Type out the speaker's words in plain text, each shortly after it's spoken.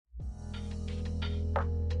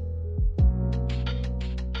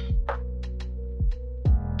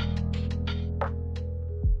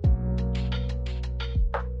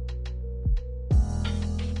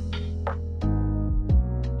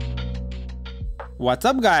What's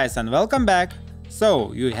up guys and welcome back!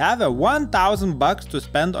 So, you have a $1,000 to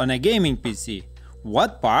spend on a gaming PC.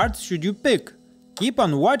 What parts should you pick? Keep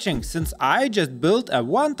on watching since I just built a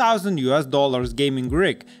 $1,000 gaming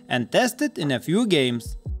rig and tested in a few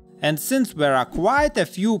games. And since there are quite a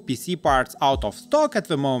few PC parts out of stock at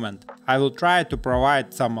the moment, I will try to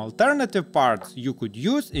provide some alternative parts you could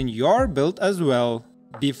use in your build as well.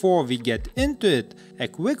 Before we get into it, a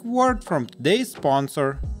quick word from today's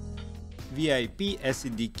sponsor.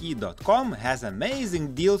 VIPSEDKey.com has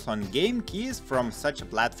amazing deals on game keys from such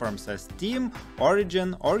platforms as Steam,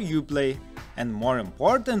 Origin or Uplay. And more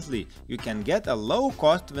importantly, you can get a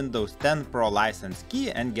low-cost Windows 10 Pro license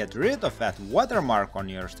key and get rid of that watermark on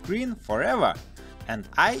your screen forever. And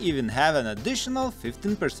I even have an additional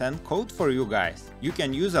 15% code for you guys. You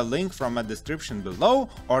can use a link from a description below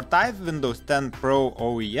or type Windows 10 Pro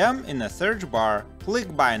OEM in a search bar,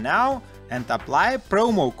 click buy now and apply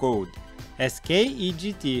promo code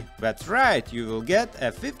SKEGT. That's right, you will get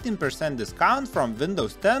a 15% discount from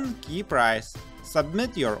Windows 10 key price.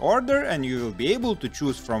 Submit your order and you will be able to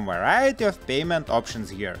choose from a variety of payment options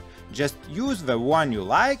here. Just use the one you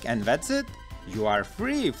like and that's it. You are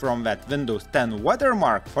free from that Windows 10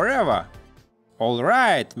 watermark forever.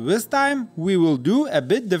 Alright, this time we will do a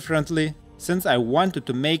bit differently. Since I wanted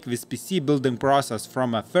to make this PC building process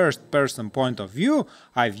from a first-person point of view,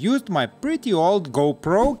 I've used my pretty old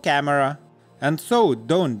GoPro camera. And so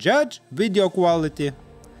don't judge video quality.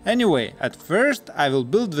 Anyway, at first I will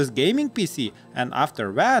build this gaming PC and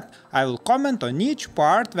after that I will comment on each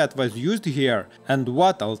part that was used here and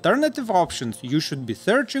what alternative options you should be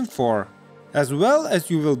searching for. As well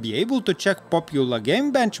as you will be able to check popular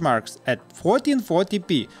game benchmarks at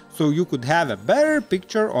 1440p, so you could have a better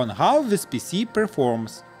picture on how this PC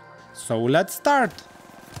performs. So let's start!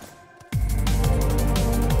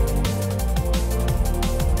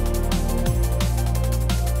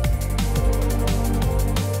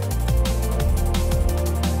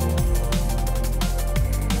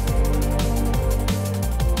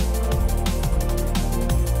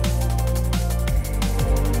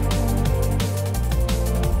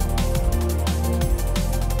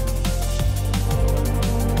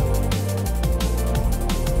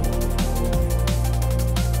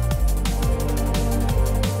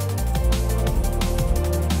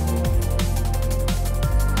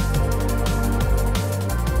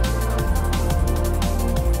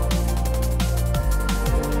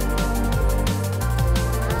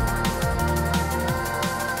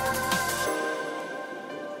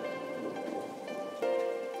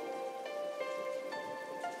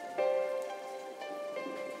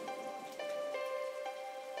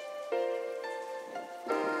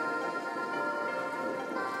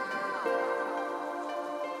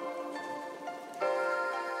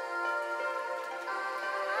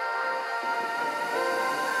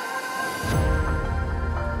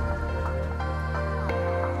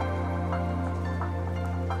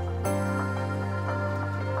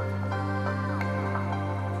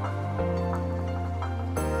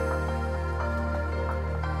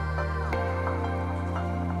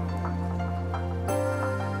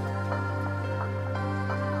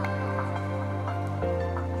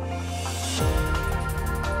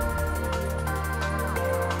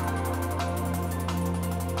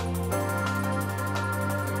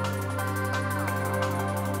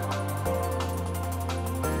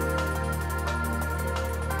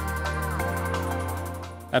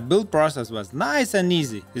 A build process was nice and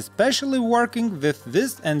easy, especially working with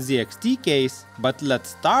this NZXT case, but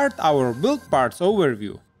let's start our build parts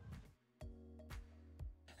overview.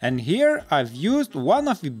 And here I've used one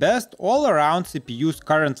of the best all-around CPUs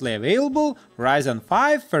currently available, Ryzen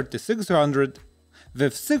 5 3600.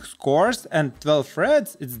 With 6 cores and 12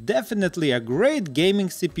 threads, it's definitely a great gaming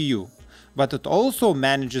CPU. But it also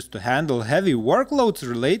manages to handle heavy workloads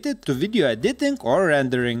related to video editing or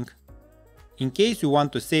rendering. In case you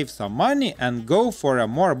want to save some money and go for a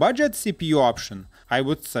more budget CPU option, I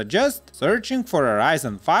would suggest searching for a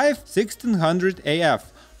Ryzen 5 1600AF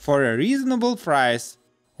for a reasonable price,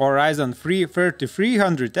 or Ryzen 3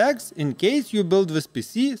 3300X in case you build this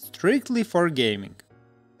PC strictly for gaming.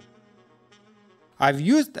 I've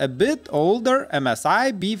used a bit older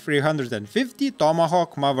MSI B350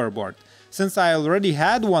 Tomahawk motherboard, since I already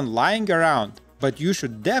had one lying around, but you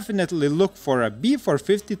should definitely look for a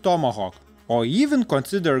B450 Tomahawk, or even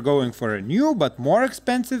consider going for a new but more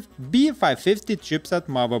expensive B550 chipset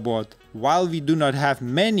motherboard. While we do not have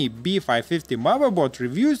many B550 motherboard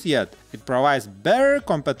reviews yet, it provides better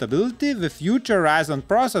compatibility with future Ryzen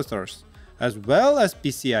processors, as well as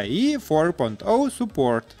PCIe 4.0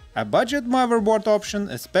 support. A budget motherboard option,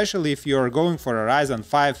 especially if you are going for a Ryzen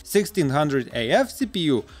 5 1600AF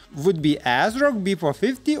CPU, would be ASRock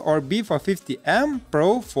B450 or B450M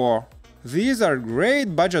Pro 4. These are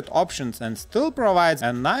great budget options and still provides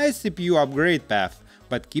a nice CPU upgrade path,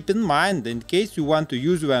 but keep in mind, in case you want to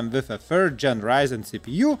use them with a 3rd gen Ryzen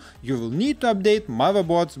CPU, you will need to update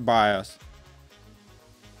motherboard's BIOS.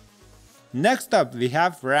 Next up we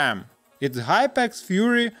have RAM. It's Hypex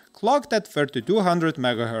Fury clocked at 3200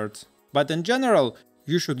 MHz. But in general,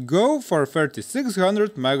 you should go for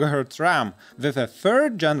 3600 MHz RAM with a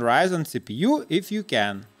 3rd gen Ryzen CPU if you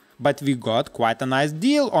can. But we got quite a nice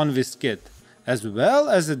deal on this kit, as well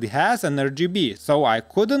as it has an RGB, so I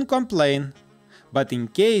couldn't complain. But in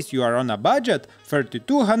case you are on a budget,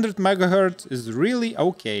 3200 MHz is really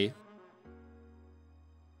okay.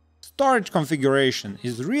 Storage configuration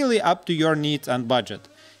is really up to your needs and budget.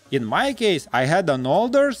 In my case, I had an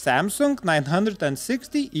older Samsung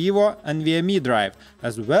 960 EVO NVMe drive,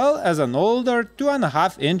 as well as an older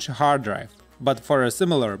 2.5-inch hard drive. But for a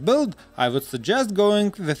similar build, I would suggest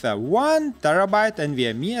going with a 1TB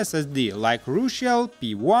NVMe SSD like Crucial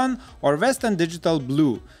P1 or Western Digital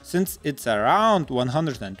Blue, since it's around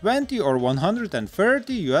 120 or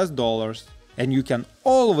 130 US dollars. And you can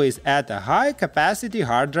always add a high capacity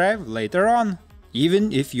hard drive later on.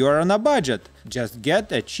 Even if you are on a budget, just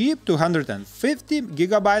get a cheap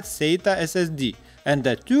 250GB SATA SSD and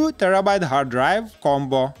a 2TB hard drive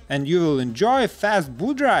combo, and you will enjoy fast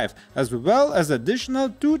boot drive as well as additional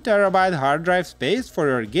 2TB hard drive space for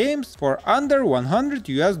your games for under 100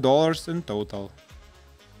 US dollars in total.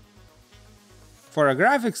 For a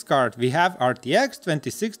graphics card we have RTX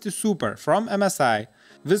 2060 Super from MSI.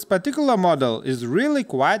 This particular model is really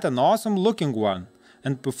quite an awesome looking one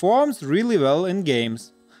and performs really well in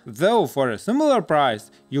games. Though for a similar price,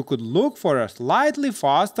 you could look for a slightly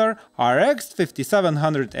faster RX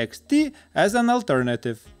 5700 XT as an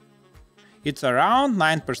alternative. It's around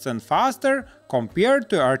 9% faster compared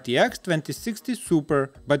to RTX 2060 Super,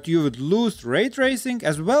 but you would lose ray tracing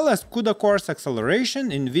as well as CUDA course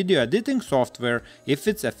acceleration in video editing software if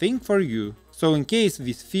it's a thing for you. So in case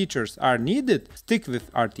these features are needed, stick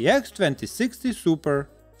with RTX 2060 Super.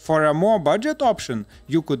 For a more budget option,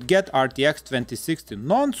 you could get RTX 2060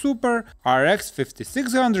 Non-Super, RX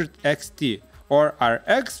 5600 XT or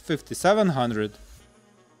RX 5700.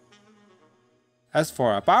 As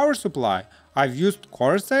for a power supply, I've used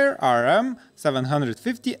Corsair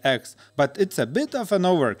RM750X, but it's a bit of an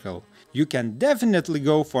overkill. You can definitely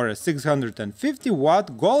go for a 650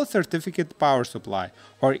 watt gold certificate power supply,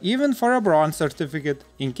 or even for a bronze certificate,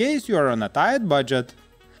 in case you are on a tight budget.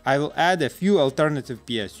 I will add a few alternative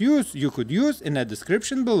PSUs you could use in a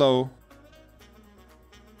description below.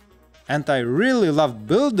 And I really love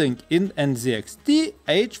building in NZXT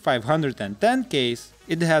H510 case.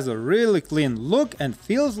 It has a really clean look and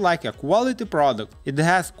feels like a quality product. It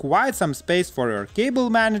has quite some space for your cable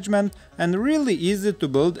management and really easy to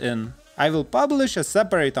build in. I will publish a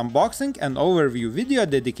separate unboxing and overview video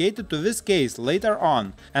dedicated to this case later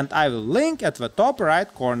on, and I will link at the top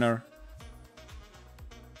right corner.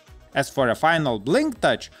 As for a final blink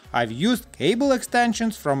touch, I've used cable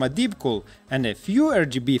extensions from a Deepcool and a few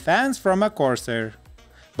RGB fans from a Corsair.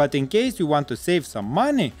 But in case you want to save some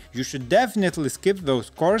money, you should definitely skip those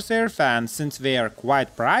Corsair fans since they are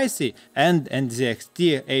quite pricey, and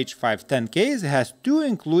NZXT H510 case has 2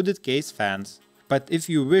 included case fans. But if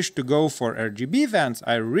you wish to go for RGB fans,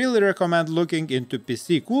 I really recommend looking into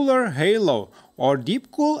PC Cooler Halo or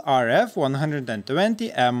Deepcool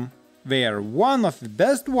RF120M. They are one of the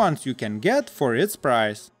best ones you can get for its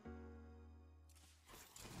price.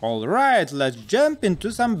 Alright, let's jump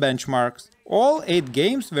into some benchmarks. All 8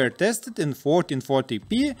 games were tested in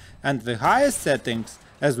 1440p and the highest settings,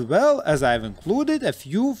 as well as I've included a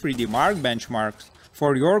few 3D Mark benchmarks.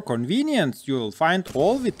 For your convenience, you will find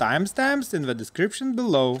all the timestamps in the description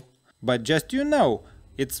below. But just you know,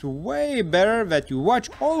 it's way better that you watch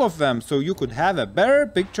all of them so you could have a better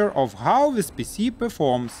picture of how this PC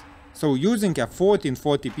performs. So using a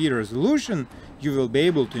 1440p resolution, you will be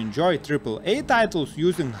able to enjoy AAA titles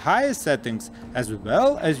using highest settings, as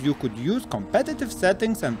well as you could use competitive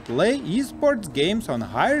settings and play esports games on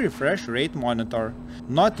high refresh rate monitor.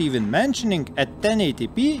 Not even mentioning, at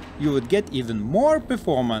 1080p you would get even more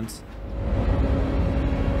performance.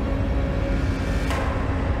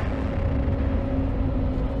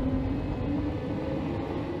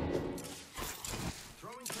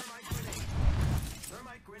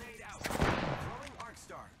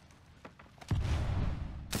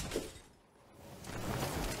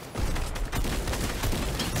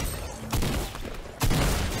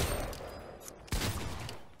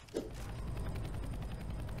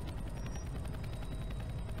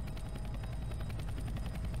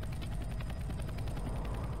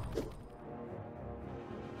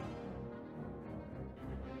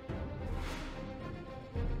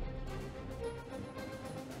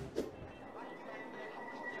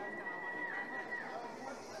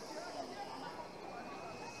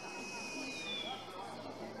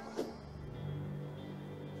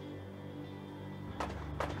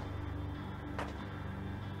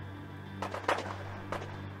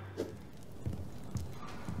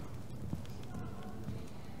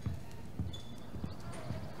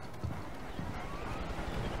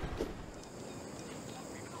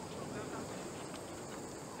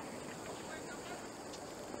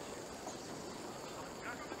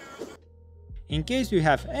 In case you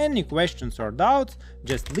have any questions or doubts,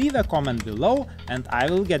 just leave a comment below and I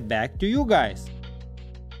will get back to you guys.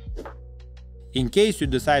 In case you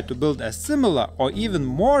decide to build a similar or even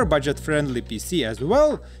more budget-friendly PC as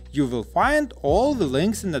well, you will find all the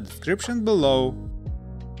links in the description below.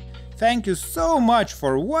 Thank you so much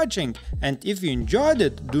for watching, and if you enjoyed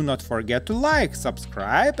it, do not forget to like,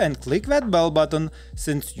 subscribe and click that bell button,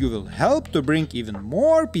 since you will help to bring even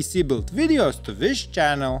more PC build videos to this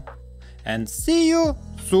channel. And see you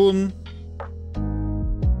soon!